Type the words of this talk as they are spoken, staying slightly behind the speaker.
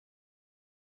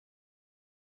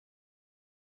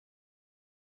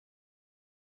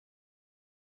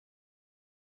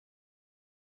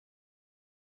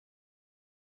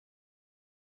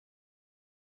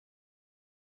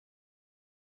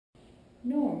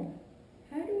Norm,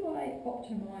 how do I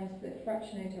optimize the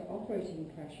fractionator operating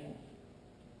pressure?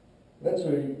 That's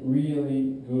a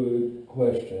really good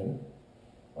question.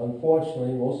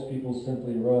 Unfortunately, most people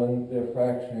simply run their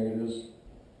fractionators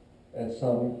at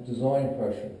some design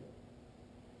pressure,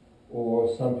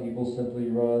 or some people simply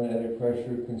run at a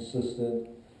pressure consistent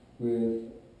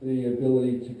with the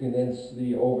ability to condense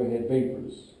the overhead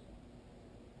vapors.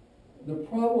 The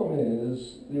problem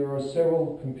is there are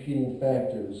several competing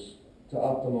factors to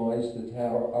optimize the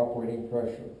tower operating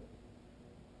pressure.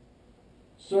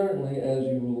 Certainly, as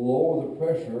you lower the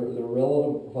pressure, the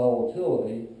relative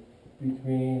volatility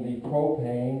between the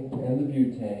propane and the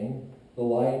butane, the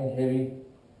light and heavy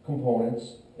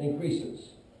components, increases.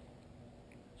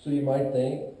 So you might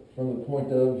think, from the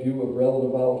point of view of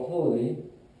relative volatility,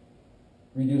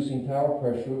 reducing tower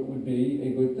pressure would be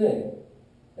a good thing.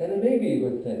 And it may be a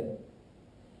good thing.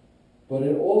 But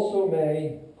it also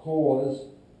may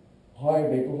cause higher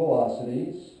vapor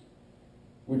velocities,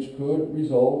 which could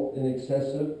result in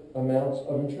excessive amounts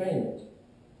of entrainment.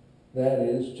 That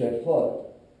is jet flood.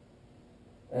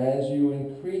 As you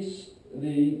increase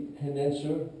the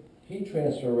condenser heat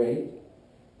transfer rate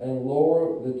and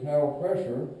lower the tower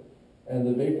pressure and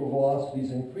the vapor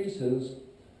velocities increases,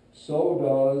 so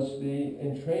does the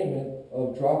entrainment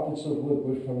of droplets of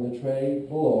liquid from the tray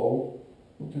below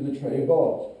to the tray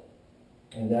above.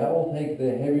 And that will take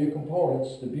the heavier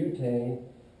components, the butane,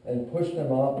 and push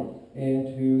them up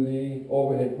into the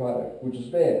overhead product, which is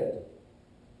bad.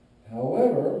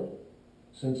 However,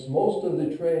 since most of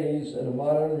the trays in a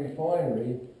modern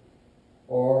refinery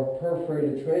are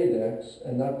perforated tray decks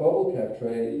and not bubble cap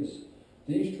trays,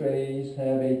 these trays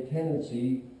have a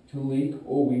tendency to leak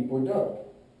or weep or dump.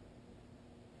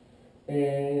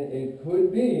 And it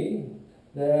could be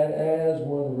that as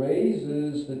one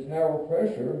raises the tower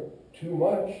pressure too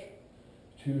much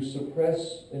to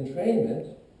suppress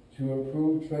entrainment, to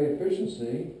improve tray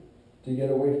efficiency, to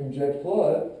get away from jet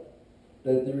flood,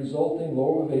 that the resulting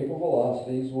lower vapor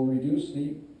velocities will reduce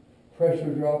the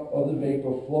pressure drop of the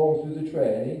vapor flowing through the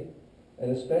tray,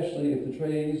 and especially if the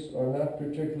trays are not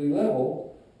particularly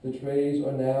level, the trays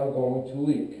are now going to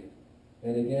leak.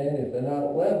 And again, if they're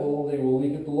not level, they will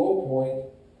leak at the low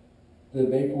point. The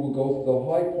vapor will go through the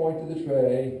high point of the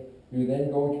tray. You're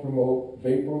then going to promote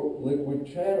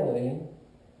vapor-liquid channeling,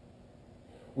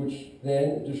 which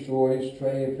then destroys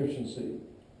tray efficiency.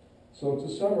 So to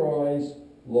summarize,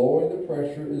 lowering the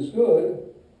pressure is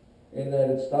good in that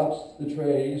it stops the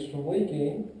trays from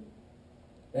leaking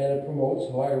and it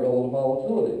promotes higher relative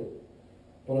volatility.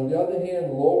 But on the other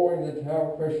hand, lowering the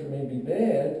tower pressure may be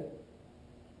bad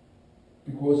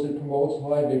because it promotes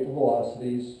high vapor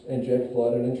velocities and jet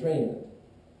flood and entrainment.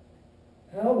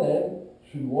 How then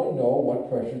should one know what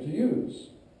pressure to use?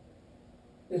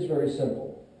 It's very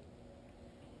simple.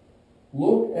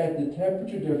 Look at the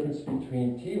temperature difference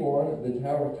between T1, the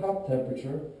tower top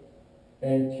temperature,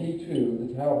 and T2,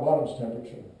 the tower bottoms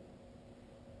temperature.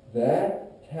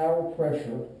 That tower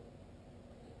pressure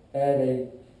at a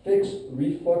fixed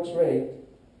reflux rate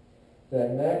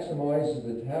that maximizes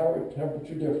the tower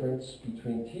temperature difference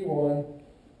between T1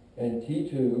 and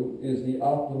T2 is the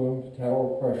optimum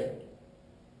tower pressure.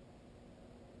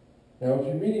 Now, if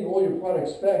you're meeting all your product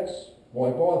specs,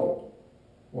 why bother?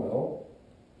 Well,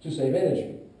 to save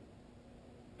energy.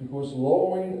 Because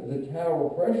lowering the tower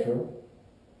pressure,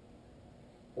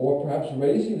 or perhaps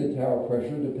raising the tower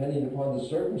pressure depending upon the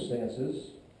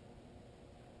circumstances,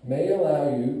 may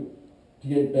allow you to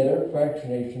get better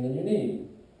fractionation than you need.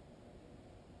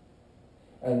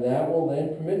 And that will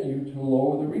then permit you to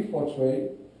lower the reflux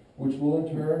rate, which will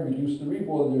in turn reduce the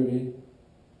reboiler duty,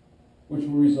 which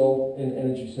will result in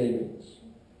energy savings.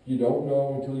 You don't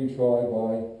know until you try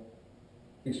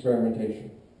by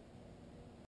experimentation.